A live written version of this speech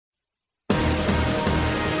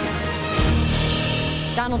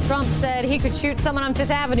Donald Trump said he could shoot someone on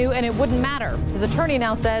Fifth Avenue and it wouldn't matter. His attorney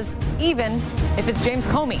now says even if it's James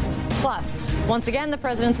Comey. Plus, once again, the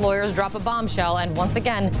president's lawyers drop a bombshell, and once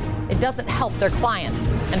again, it doesn't help their client.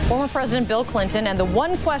 And former President Bill Clinton and the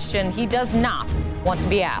one question he does not want to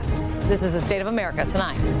be asked. This is the State of America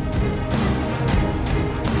tonight.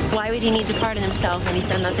 Why would he need to pardon himself when he's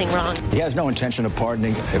done nothing wrong? He has no intention of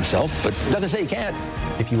pardoning himself, but doesn't say he can't.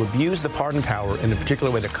 If you abuse the pardon power in a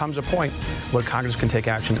particular way, there comes a point where Congress can take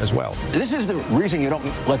action as well. This is the reason you don't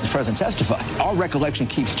let the president testify. Our recollection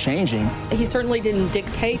keeps changing. He certainly didn't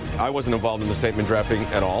dictate. I wasn't involved in the statement drafting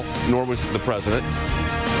at all, nor was the president.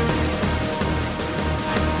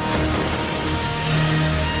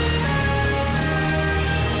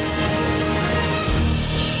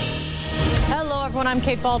 I'm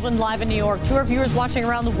Kate Baldwin, live in New York. To our viewers watching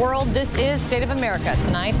around the world, this is State of America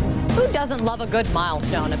tonight. Who doesn't love a good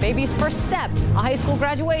milestone? A baby's first step, a high school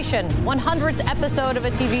graduation, 100th episode of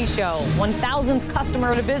a TV show, 1,000th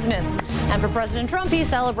customer at a business. And for President Trump, he's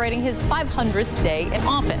celebrating his 500th day in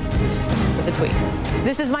office with a tweet.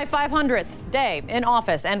 This is my 500th day in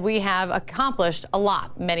office, and we have accomplished a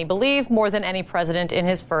lot. Many believe more than any president in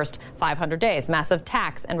his first 500 days. Massive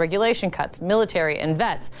tax and regulation cuts, military and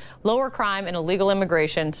vets, lower crime and illegal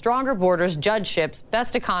immigration, stronger borders, judgeships,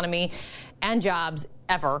 best economy and jobs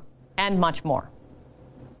ever, and much more.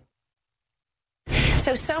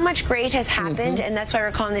 So much great has happened, and that's why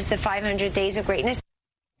we're calling this the 500 Days of Greatness.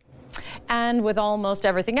 And with almost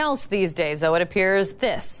everything else these days, though, it appears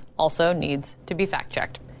this also needs to be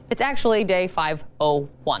fact-checked. It's actually day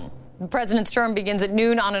 501. The president's term begins at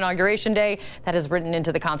noon on Inauguration Day. That is written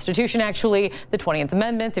into the Constitution, actually, the 20th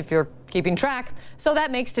Amendment, if you're keeping track. So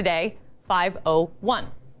that makes today 501.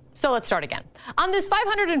 So let's start again. On this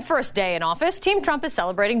 501st day in office, Team Trump is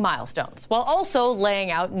celebrating milestones while also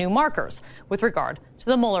laying out new markers with regard to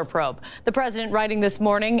the Mueller probe. The president writing this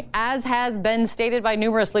morning, as has been stated by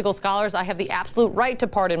numerous legal scholars, I have the absolute right to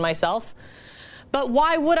pardon myself. But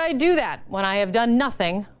why would I do that when I have done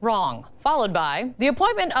nothing wrong? Followed by the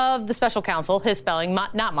appointment of the special counsel, his spelling,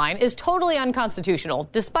 not mine, is totally unconstitutional.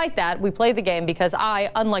 Despite that, we play the game because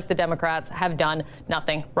I, unlike the Democrats, have done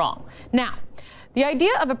nothing wrong. Now, the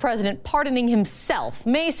idea of a president pardoning himself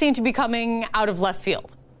may seem to be coming out of left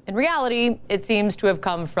field. In reality, it seems to have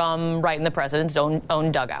come from right in the president's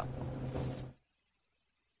own dugout.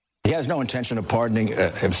 He has no intention of pardoning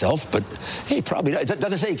himself, but he probably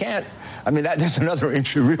doesn't say he can't. I mean, that's another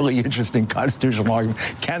really interesting constitutional argument.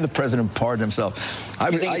 Can the president pardon himself? I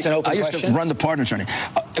used to run the pardon attorney.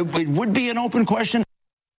 It would be an open question.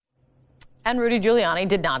 And Rudy Giuliani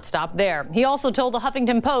did not stop there. He also told the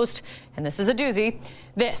Huffington Post, and this is a doozy,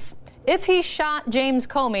 this: if he shot James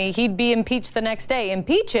Comey, he'd be impeached the next day.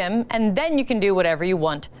 Impeach him, and then you can do whatever you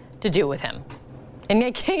want to do with him.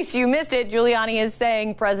 In case you missed it, Giuliani is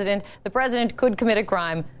saying the president could commit a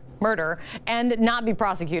crime, murder, and not be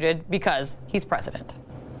prosecuted because he's president.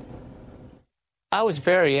 I was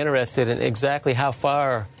very interested in exactly how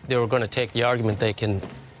far they were going to take the argument they can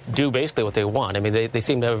do basically what they want. I mean, they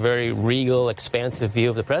seem to have a very regal, expansive view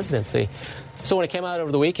of the presidency. So when it came out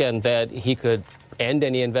over the weekend that he could end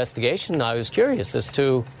any investigation, I was curious as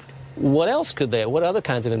to what other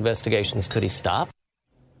kinds of investigations could he stop?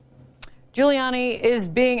 Giuliani is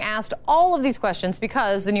being asked all of these questions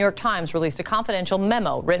because the New York Times released a confidential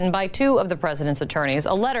memo written by two of the president's attorneys,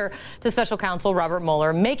 a letter to special counsel Robert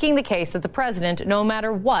Mueller making the case that the president, no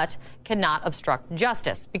matter what, cannot obstruct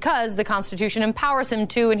justice because the Constitution empowers him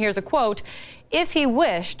to, and here's a quote, if he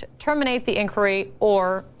wished, terminate the inquiry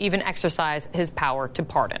or even exercise his power to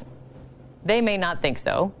pardon. They may not think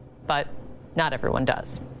so, but not everyone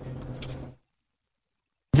does.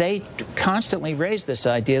 They constantly raise this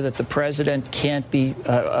idea that the president can't be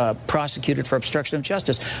prosecuted for obstruction of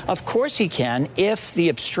justice. Of course he can if the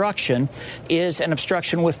obstruction is an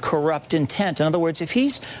obstruction with corrupt intent. In other words, if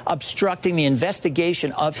he's obstructing the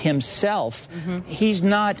investigation of himself, he's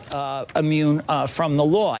not immune from the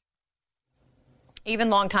law. Even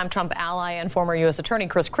longtime Trump ally and former U.S. Attorney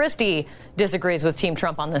Chris Christie disagrees with Team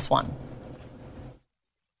Trump on this one.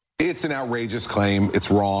 It's an outrageous claim.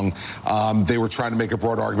 It's wrong. They were trying to make a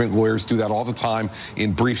broad argument. Lawyers do that all the time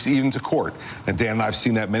in briefs, even to court. And Dan and I have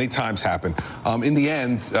seen that many times happen. In the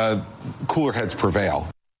end, cooler heads prevail.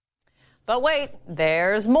 But wait,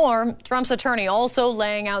 there's more. Trump's attorney also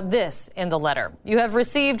laying out this in the letter. You have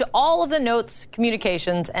received all of the notes,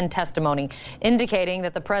 communications, and testimony indicating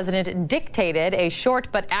that the president dictated a short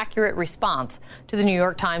but accurate response to the New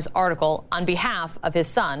York Times article on behalf of his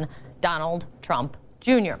son, Donald Trump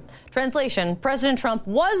Jr. Translation, President Trump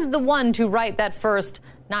was the one to write that first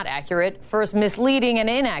not accurate, first misleading and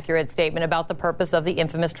inaccurate statement about the purpose of the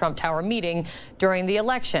infamous Trump Tower meeting during the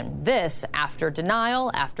election. This after denial,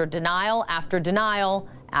 after denial, after denial,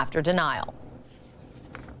 after denial.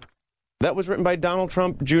 That was written by Donald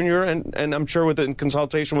Trump Jr. and I'm sure in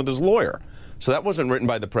consultation with his lawyer. So that wasn't written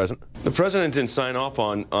by the president. The president didn't sign off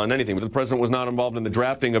on anything. But the president was not involved in the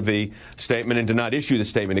drafting of the statement and did not issue the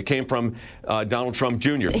statement. It came from Donald Trump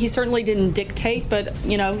Jr. He certainly didn't dictate, but,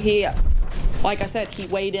 he, like I said, he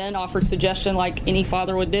weighed in, offered suggestion like any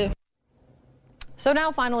father would do. So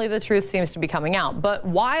now finally the truth seems to be coming out. But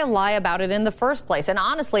why lie about it in the first place? And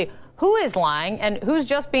honestly, who is lying and who's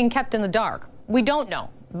just being kept in the dark? We don't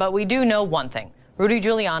know. But we do know one thing. Rudy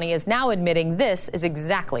Giuliani is now admitting this is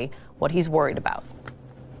exactly what he's worried about.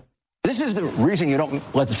 This is the reason you don't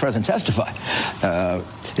let the president testify.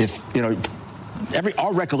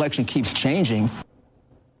 Our recollection keeps changing.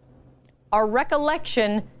 Our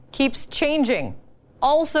recollection keeps changing.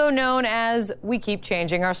 Also known as we keep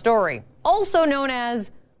changing our story. Also known as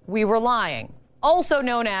we were lying. Also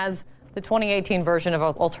known as the 2018 version of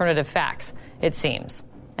alternative facts, it seems.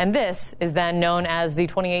 And this is then known as the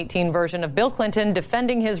 2018 version of Bill Clinton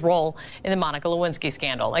defending his role in the Monica Lewinsky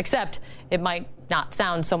scandal, except it might not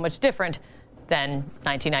sound so much different than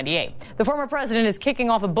 1998. The former president is kicking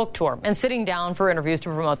off a book tour and sitting down for interviews to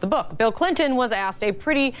promote the book. Bill Clinton was asked a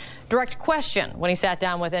pretty direct question when he sat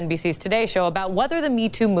down with NBC's Today Show about whether the Me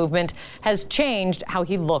Too movement has changed how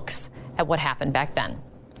he looks at what happened back then.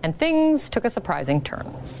 And things took a surprising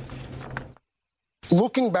turn.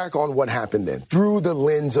 Looking back on what happened then, through the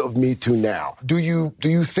lens of Me Too now, do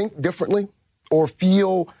you think differently or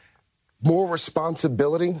feel more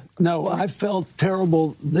responsibility? No, I felt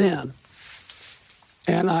terrible then,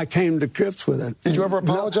 and I came to grips with it. Did you ever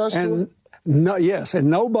apologize to him? No, yes, and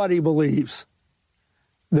nobody believes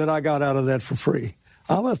that I got out of that for free.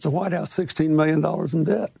 I left the White House $16 million in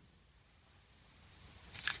debt.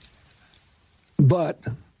 But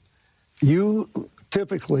you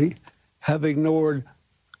typically have ignored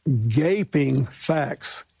gaping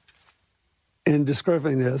facts in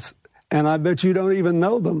describing this, and I bet you don't even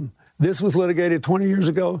know them. This was litigated 20 years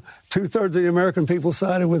ago. 2/3 of the American people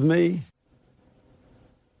sided with me.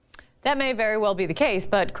 That may very well be the case,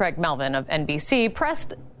 but Craig Melvin of NBC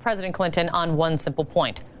pressed President Clinton on one simple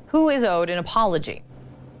point. Who is owed an apology?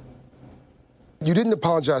 You didn't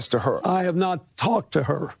apologize to her. I have not talked to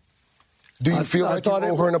her. Do you feel like you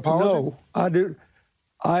owe her an apology? No, I do.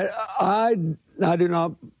 I do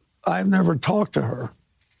not. I've never talked to her,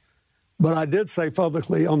 but I did say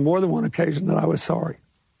publicly on more than one occasion that I was sorry.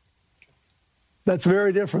 That's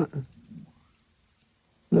very different.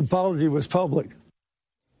 The apology was public.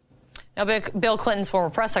 Now, Bill Clinton's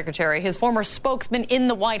former press secretary, his former spokesman in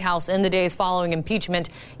the White House in the days following impeachment,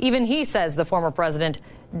 even he says the former president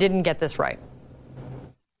didn't get this right.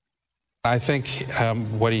 I think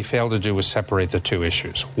what he failed to do was separate the two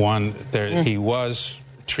issues. One, he was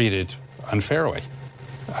treated unfairly.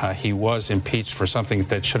 He was impeached for something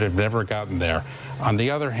that should have never gotten there. On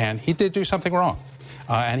the other hand, he did do something wrong.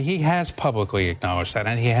 And he has publicly acknowledged that,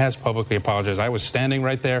 and he has publicly apologized. I was standing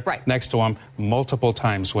right there next to him multiple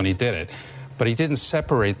times when he did it. But he didn't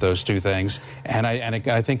separate those two things, and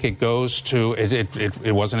I think it goes to,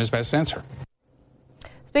 it wasn't his best answer.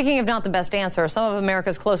 Speaking of not the best answer, some of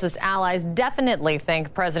America's closest allies definitely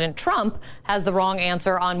think President Trump has the wrong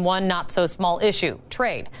answer on one not-so-small issue,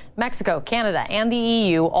 trade. Mexico, Canada, and the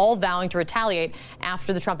EU all vowing to retaliate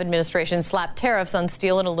after the Trump administration slapped tariffs on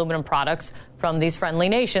steel and aluminum products from these friendly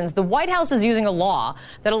nations. The White House is using a law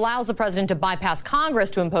that allows the president to bypass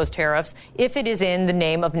Congress to impose tariffs if it is in the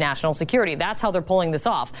name of national security. That's how they're pulling this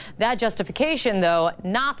off. That justification, though,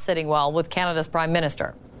 not sitting well with Canada's prime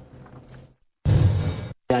minister.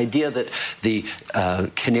 The idea that the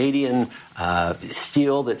Canadian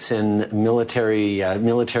steel that's in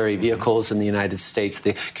military vehicles in the United States,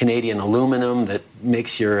 the Canadian aluminum that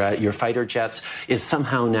makes your fighter jets, is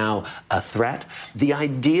somehow now a threat. The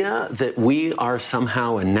idea that we are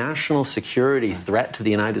somehow a national security threat to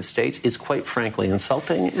the United States is quite frankly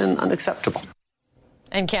insulting and unacceptable.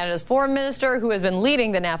 And Canada's foreign minister, who has been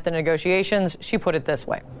leading the NAFTA negotiations, she put it this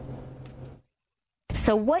way.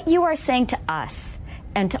 So what you are saying to us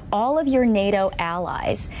and to all of your NATO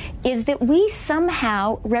allies is that we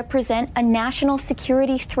somehow represent a national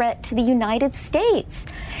security threat to the United States.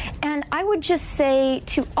 And I would just say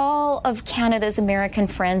to all of Canada's American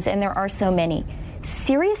friends, and there are so many,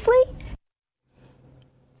 seriously?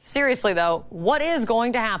 Seriously, though, what is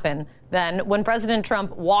going to happen then when President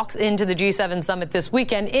Trump walks into the G7 summit this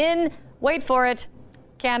weekend in, wait for it,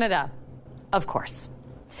 Canada? Of course.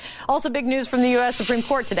 Also, big news from the U.S. Supreme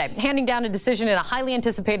Court today, handing down a decision in a highly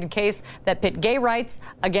anticipated case that pit gay rights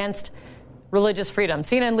against religious freedom.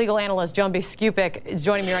 CNN legal analyst Joan B. Skupik is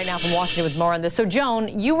joining me right now from Washington with more on this. So,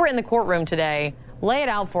 Joan, you were in the courtroom today. Lay it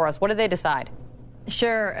out for us. What did they decide?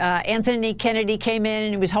 Sure. Anthony Kennedy came in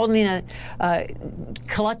and he was holding a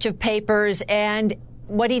clutch of papers, and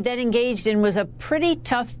what he then engaged in was a pretty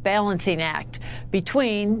tough balancing act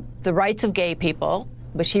between the rights of gay people,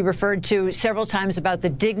 which he referred to several times about the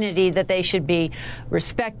dignity that they should be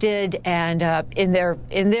respected and in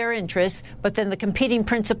their interests, but then the competing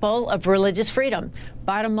principle of religious freedom.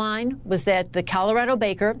 Bottom line was that the Colorado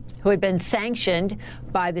baker, who had been sanctioned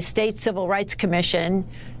by the State Civil Rights Commission,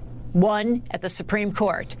 won at the Supreme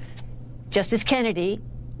Court. Justice Kennedy,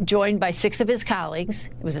 joined by 6 of his colleagues,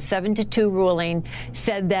 it was a 7-2 ruling,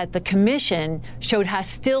 said that the commission showed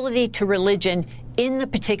hostility to religion in the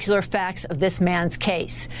particular facts of this man's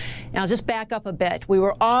case. Now, I'll just back up a bit. We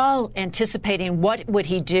were all anticipating what would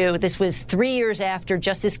he do. This was 3 years after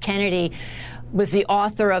Justice Kennedy was the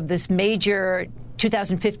author of this major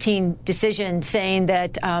 2015 decision saying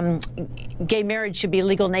that gay marriage should be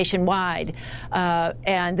legal nationwide.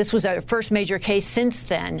 And this was our first major case since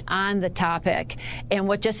then on the topic. And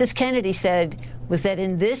what Justice Kennedy said was that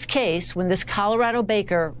in this case, when this Colorado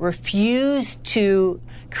baker refused to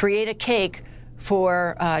create a cake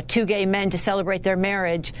for 2 gay men to celebrate their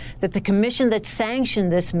marriage, that the commission that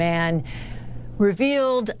sanctioned this man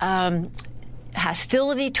revealed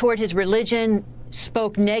hostility toward his religion,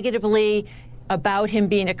 spoke negatively about him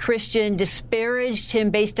being a Christian, disparaged him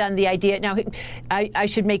based on the idea. Now, I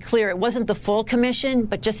should make clear, it wasn't the full commission,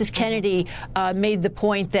 but Justice Kennedy made the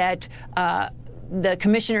point that the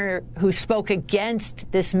commissioner who spoke against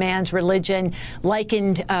this man's religion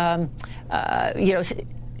likened,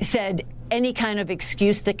 said any kind of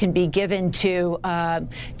excuse that can be given to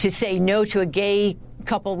say no to a gay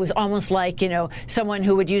couple was almost like, someone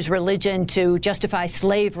who would use religion to justify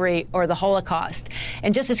slavery or the Holocaust.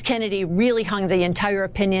 And Justice Kennedy really hung the entire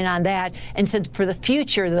opinion on that and said for the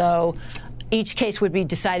future, though, each case would be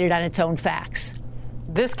decided on its own facts.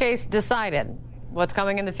 This case decided. What's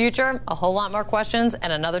coming in the future? A whole lot more questions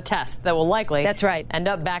and another test that will likely end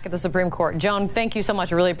up back at the Supreme Court. Joan, thank you so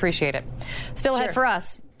much. I really appreciate it. Still ahead for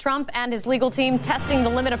us, Trump and his legal team testing the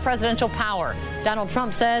limit of presidential power. Donald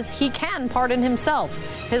Trump says he can pardon himself.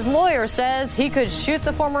 His lawyer says he could shoot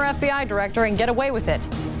the former FBI director and get away with it.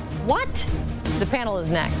 What? The panel is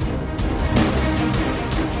next.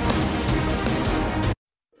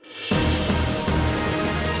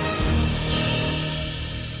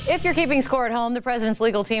 If you're keeping score at home, the president's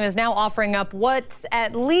legal team is now offering up what's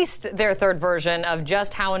at least their third version of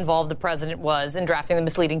just how involved the president was in drafting the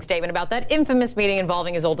misleading statement about that infamous meeting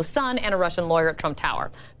involving his oldest son and a Russian lawyer at Trump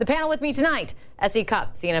Tower. The panel with me tonight, S.E.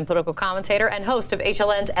 Cupp, CNN political commentator and host of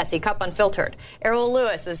HLN's S.E. Cupp Unfiltered. Errol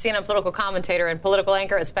Lewis is CNN political commentator and political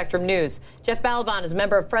anchor at Spectrum News. Jeff Balaban is a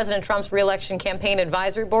member of President Trump's re-election campaign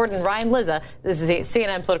advisory board. And Ryan Lizza, this is a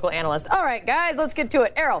CNN political analyst. All right, guys, let's get to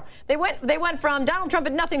it. Errol, they went from Donald Trump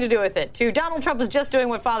had nothing to do with it to Donald Trump was just doing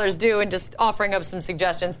what fathers do and just offering up some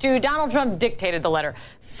suggestions to Donald Trump dictated the letter.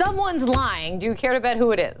 Someone's lying. Do you care to bet who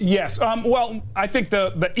it is? Yes. Well, I think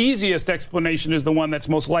the easiest explanation is the one that's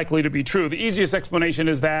most likely to be true. The easiest explanation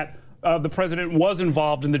is that the president was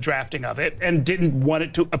involved in the drafting of it and didn't want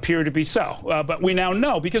it to appear to be so. But we now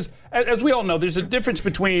know, because as we all know, there's a difference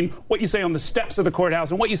between what you say on the steps of the courthouse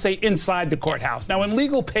and what you say inside the courthouse. Now, in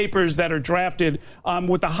legal papers that are drafted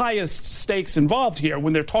with the highest stakes involved here,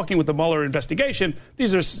 when they're talking with the Mueller investigation,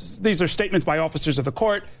 these are statements by officers of the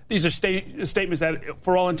court. These are statements that,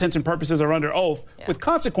 for all intents and purposes, are under oath, with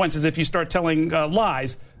consequences if you start telling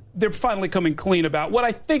lies. They're finally coming clean about what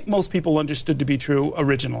I think most people understood to be true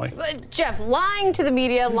originally. Jeff, lying to the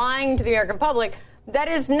media, lying to the American public, that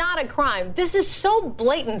is not a crime. This is so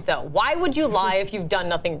blatant, though. Why would you lie if you've done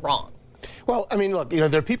nothing wrong? Well, I mean, look,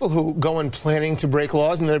 there are people who go in planning to break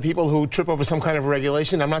laws, and there are people who trip over some kind of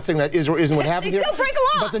regulation. I'm not saying that is or isn't what happened here. They still break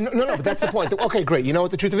a law. But but that's the point. Okay, great. You know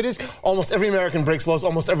what the truth of it is? Almost every American breaks laws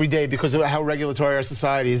almost every day because of how regulatory our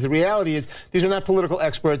society is. The reality is these are not political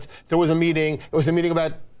experts. There was a meeting. It was a meeting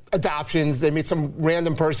about adoptions. They meet some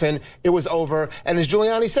random person. It was over. And as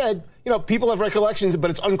Giuliani said, people have recollections, but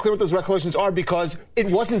it's unclear what those recollections are because it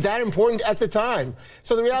wasn't that important at the time.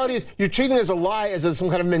 So the reality is you're treating it as a lie, as some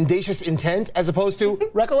kind of mendacious intent, as opposed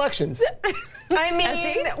to recollections. I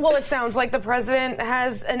mean, well, it sounds like the president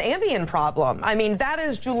has an Ambien problem. I mean, that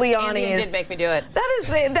is Giuliani's... Ambien did make me do it.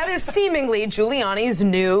 That is seemingly Giuliani's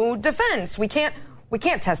new defense. We can't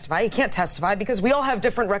testify. He can't testify because we all have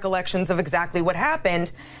different recollections of exactly what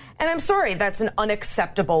happened. And I'm sorry, that's an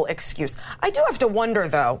unacceptable excuse. I do have to wonder,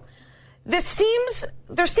 though, there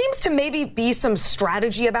seems to maybe be some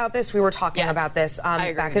strategy about this. We were talking about this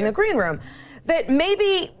back in the green room, that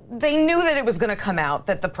maybe they knew that it was going to come out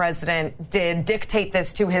that the president did dictate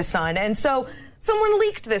this to his son. And so someone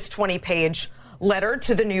leaked this 20-page letter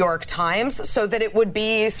to the New York Times so that it would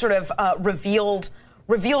be sort of revealed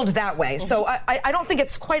that way. So I don't think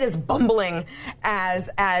it's quite as bumbling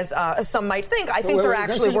as some might think. I think they're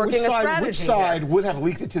actually working a strategy. Which side would have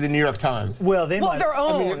leaked it to the New York Times? Well, they might. Their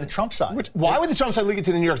own. The Trump side. Why would the Trump side leak it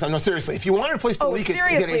to the New York Times? No, seriously. If you wanted a place to leak it to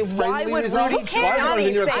get a friendly result, why would the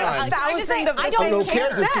New York Times? I don't care.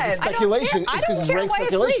 It's speculation. I don't care why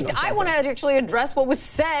it's leaked. I want to actually address what was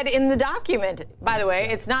said in the document. By the way,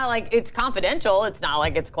 it's not like it's confidential. It's not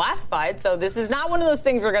like it's classified. So this is not one of those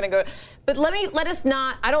things we're going to go. But let us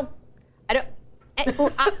not. I don't. That's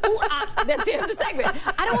the end of the segment.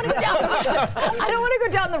 I don't want to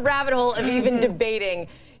go down the rabbit hole of even debating.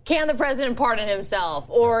 Can the president pardon himself?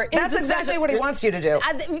 Or that's exactly what he wants you to do.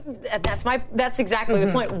 That's exactly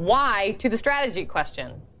the point. Why to the strategy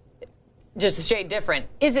question? Just a shade different.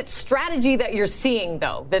 Is it strategy that you're seeing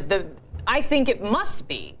though? I think it must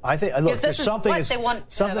be. I think look, something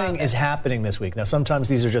is happening this week. Now, sometimes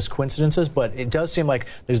these are just coincidences, but it does seem like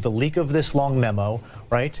there's the leak of this long memo,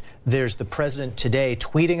 right? There's the president today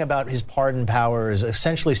tweeting about his pardon powers,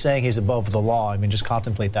 essentially saying he's above the law. I mean, just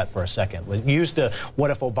contemplate that for a second. Use the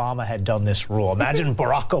what if Obama had done this rule. Imagine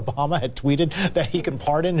Barack Obama had tweeted that he can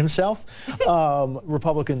pardon himself.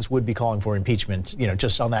 Republicans would be calling for impeachment,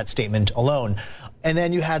 just on that statement alone. And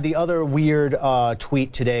then you had the other weird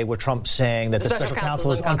tweet today where Trump's saying that the special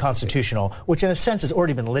counsel is unconstitutional, which in a sense has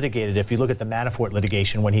already been litigated if you look at the Manafort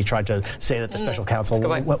litigation when he tried to say that the special counsel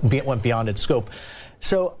went beyond its scope.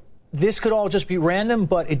 So this could all just be random,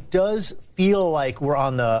 but it does feel like we're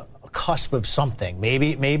on the cusp of something.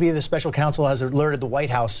 Maybe the special counsel has alerted the White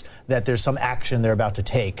House that there's some action they're about to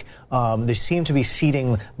take. They seem to be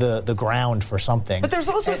seeding the ground for something. But there's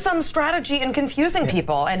also some strategy in confusing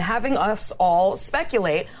people and having us all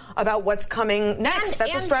speculate about what's coming next.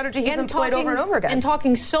 That's a strategy he's employed over and over again. And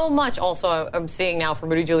talking so much, also, I'm seeing now from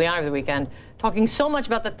Rudy Giuliani over the weekend, talking so much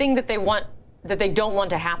about the thing that they don't want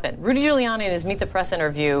to happen. Rudy Giuliani in his Meet the Press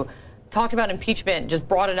interview talked about impeachment, just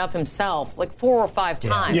brought it up himself like 4 or 5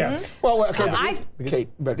 times. Yes. Well, Kate,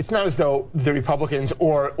 but it's not as though the Republicans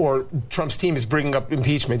or Trump's team is bringing up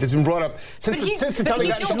impeachment. It's been brought up since the time he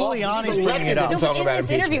got into office. Giuliani's bringing it up. In this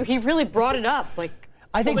interview, he really brought it up.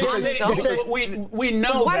 I think we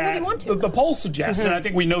know why that would he want to? The polls suggest, and I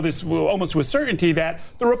think we know this almost to a certainty, that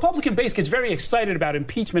the Republican base gets very excited about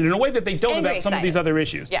impeachment in a way that they don't about some of these other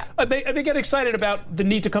issues. Yeah. They get excited about the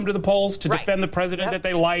need to come to the polls to defend the president that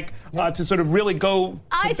they like, to sort of really go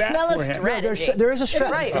to bat for him. No, there is a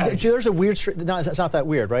strategy. Right. There's a weird. No, it's not that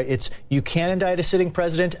weird, right? It's you can indict a sitting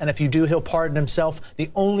president, and if you do, he'll pardon himself.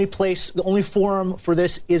 The only forum for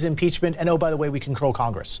this is impeachment. And oh, by the way, we control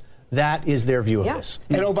Congress. That is their view of this.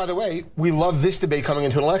 And oh, by the way, we love this debate coming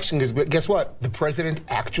into an election because guess what? The president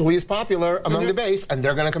actually is popular among the base, and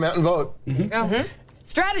they're going to come out and vote.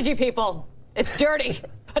 Strategy, people. It's dirty,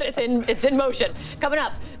 but it's in motion. Coming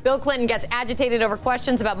up, Bill Clinton gets agitated over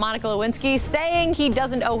questions about Monica Lewinsky, saying he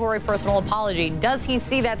doesn't owe her a personal apology. Does he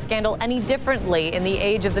see that scandal any differently in the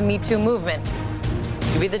age of the Me Too movement?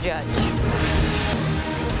 You be the judge.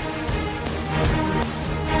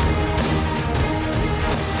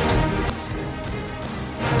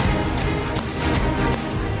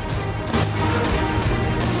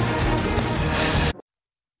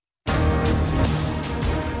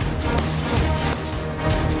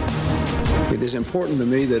 It is important to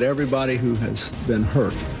me that everybody who has been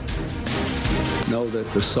hurt know that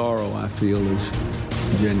the sorrow I feel is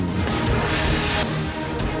genuine.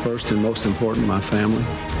 First and most important, my family.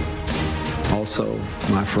 Also,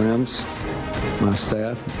 my friends, my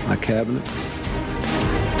staff, my cabinet,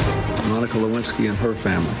 Monica Lewinsky and her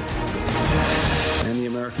family, and the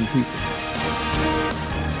American people.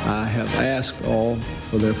 I have asked all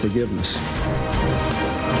for their forgiveness.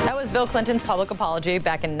 That was Bill Clinton's public apology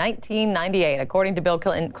back in 1998. According to Bill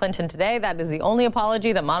Clinton today, that is the only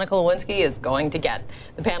apology that Monica Lewinsky is going to get.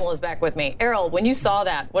 The panel is back with me. Errol, when you saw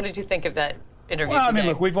that, what did you think of that interview today? I mean,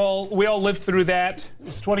 look, we all lived through that. It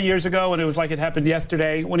was 20 years ago, and it was like it happened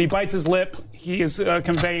yesterday. When he bites his lip, he is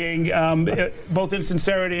conveying both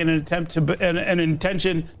insincerity and an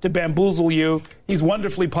intention to bamboozle you. He's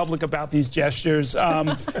wonderfully public about these gestures.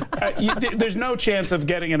 There's no chance of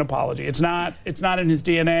getting an apology. It's not in his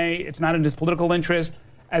DNA. It's not in his political interest.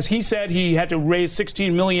 As he said, he had to raise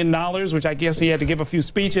 $16 million, which I guess he had to give a few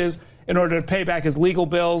speeches in order to pay back his legal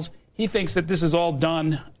bills. He thinks that this is all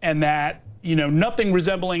done and that nothing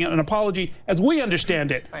resembling an apology, as we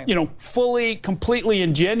understand it, fully, completely,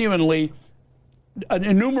 and genuinely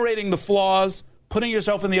enumerating the flaws, putting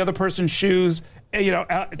yourself in the other person's shoes,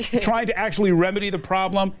 trying to actually remedy the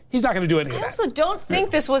problem. He's not going to do any of that. I also don't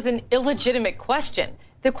think this was an illegitimate question.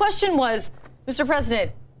 The question was, Mr.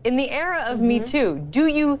 President, in the era of Me Too, do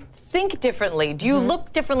you think differently? Do you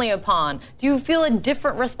look differently upon? Do you feel a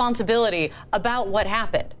different responsibility about what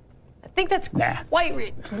happened? I think that's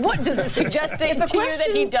quite. What does it suggest to you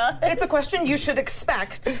that he does? It's a question you should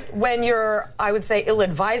expect when you're, I would say,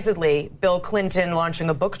 ill-advisedly Bill Clinton launching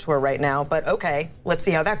a book tour right now. But okay, let's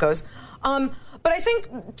see how that goes. But I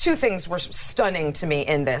think two things were stunning to me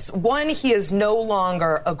in this. One, he is no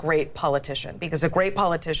longer a great politician, because a great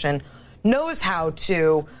politician knows how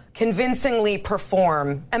to convincingly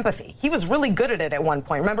perform empathy. He was really good at it at one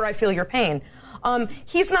point. Remember, I feel your pain.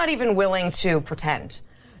 He's not even willing to pretend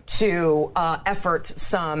to effort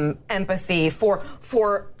some empathy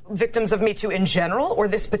for victims of Me Too in general, or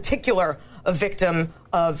this particular victim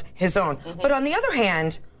of his own. But on the other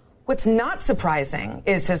hand, what's not surprising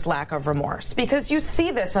is his lack of remorse, because you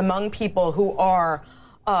see this among people who are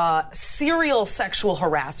serial sexual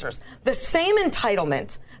harassers. The same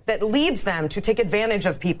entitlement that leads them to take advantage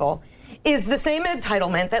of people is the same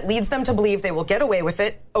entitlement that leads them to believe they will get away with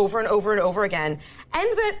it over and over and over again,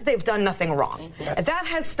 and that they've done nothing wrong. That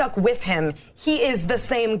has stuck with him. He is the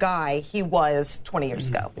same guy he was 20 years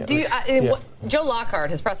ago. Joe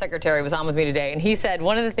Lockhart, his press secretary, was on with me today, and he said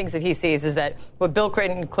one of the things that he sees is that what Bill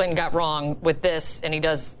Clinton got wrong with this, and he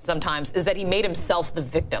does sometimes, is that he made himself the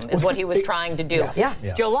victim, is what he was trying to do.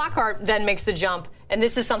 Joe Lockhart then makes the jump, and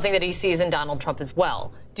this is something that he sees in Donald Trump as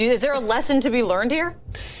well. Is there a lesson to be learned here?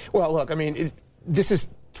 Well, look, I mean, this is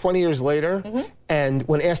 20 years later, and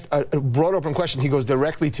when asked a broad open question, he goes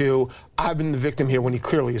directly to, I've been the victim here, when he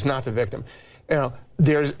clearly is not the victim.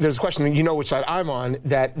 There's a question, and you know which side I'm on,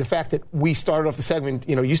 that the fact that we started off the segment,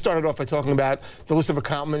 you started off by talking about the list of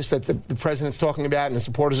accomplishments that the president's talking about and the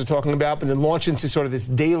supporters are talking about, and then launch into sort of this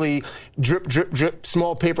daily drip, drip, drip,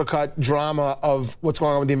 small paper cut drama of what's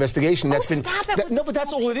going on with the investigation. But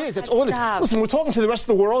that's all it is. That's all it is. Listen, we're talking to the rest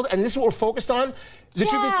of the world, and this is what we're focused on. The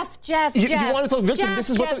truth is, Jeff, you want to talk victim. This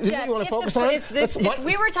is what you want to focus on. If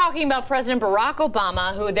we were talking about President Barack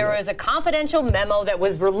Obama, who there was a confidential memo that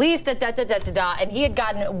was released at and he had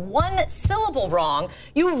gotten one syllable wrong,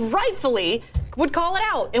 you rightfully would call it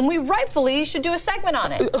out, and we rightfully should do a segment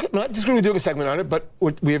on it. Okay, I'm not disagreeing with doing a segment on it, but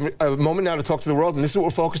we have a moment now to talk to the world, and this is what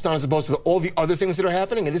we're focused on as opposed to all the other things that are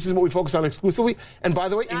happening, and this is what we focus on exclusively. And by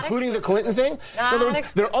the way, including the Clinton thing. In other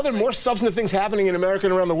words, there are other more substantive things happening in America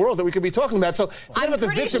and around the world that we could be talking about. So forget about the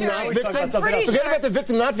victim, not victim. Forget about the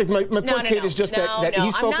victim, not victim. My point, Kate, is just that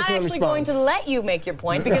he's focusing on response. I'm not actually going to let you make your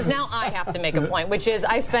point, because now I have to make a point, which is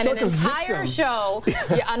I spent an entire show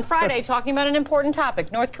on Friday talking about an important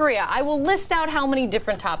topic, North Korea. I will list out how many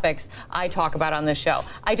different topics I talk about on this show.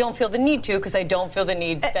 I don't feel the need to, because I don't feel the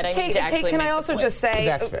need that I need to actually Kate, can I also just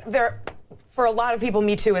say, for a lot of people,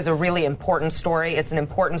 Me Too is a really important story. It's an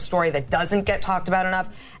important story that doesn't get talked about enough.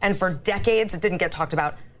 And for decades, it didn't get talked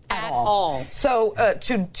about at all. So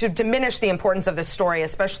to diminish the importance of this story,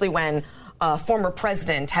 especially when a former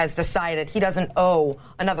president has decided he doesn't owe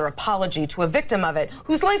another apology to a victim of it,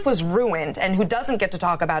 whose life was ruined and who doesn't get to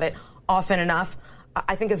talk about it often enough,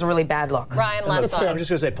 I think is a really bad look. Ryan, that's fair. I'm just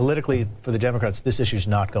going to say, politically, for the Democrats, this issue is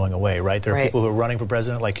not going away, right? There are people who are running for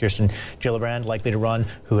president, like Kirsten Gillibrand, likely to run,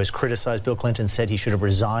 who has criticized Bill Clinton, said he should have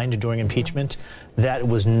resigned during impeachment. That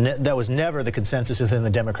was never the consensus within the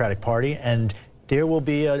Democratic Party, and there will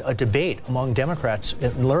be a debate among Democrats.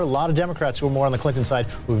 There are a lot of Democrats who are more on the Clinton side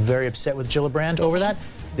who are very upset with Gillibrand over that.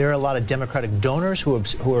 There are a lot of Democratic donors who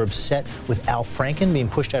are upset with Al Franken being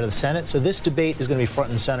pushed out of the Senate. So this debate is going to be front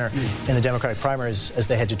and center in the Democratic primaries as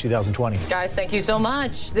they head to 2020. Guys, thank you so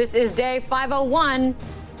much. This is day 501,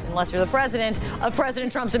 unless you're the president of President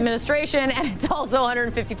Trump's administration, and it's also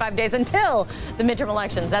 155 days until the midterm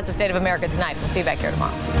elections. That's the state of America tonight. We'll see you back here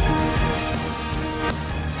tomorrow.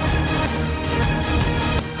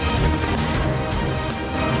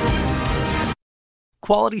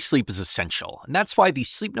 Quality sleep is essential, and that's why the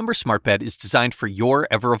Sleep Number Smart Bed is designed for your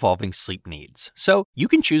ever-evolving sleep needs. So you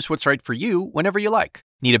can choose what's right for you whenever you like.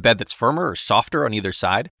 Need a bed that's firmer or softer on either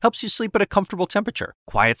side? Helps you sleep at a comfortable temperature.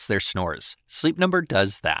 Quiets their snores. Sleep Number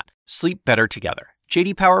does that. Sleep better together.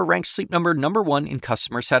 J.D. Power ranks Sleep Number #1 in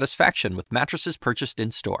customer satisfaction with mattresses purchased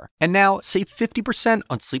in-store. And now, save 50%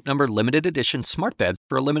 on Sleep Number limited edition smart beds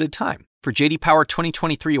for a limited time. For J.D. Power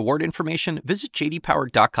 2023 award information, visit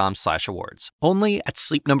jdpower.com/awards. Only at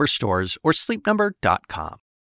Sleep Number stores or sleepnumber.com.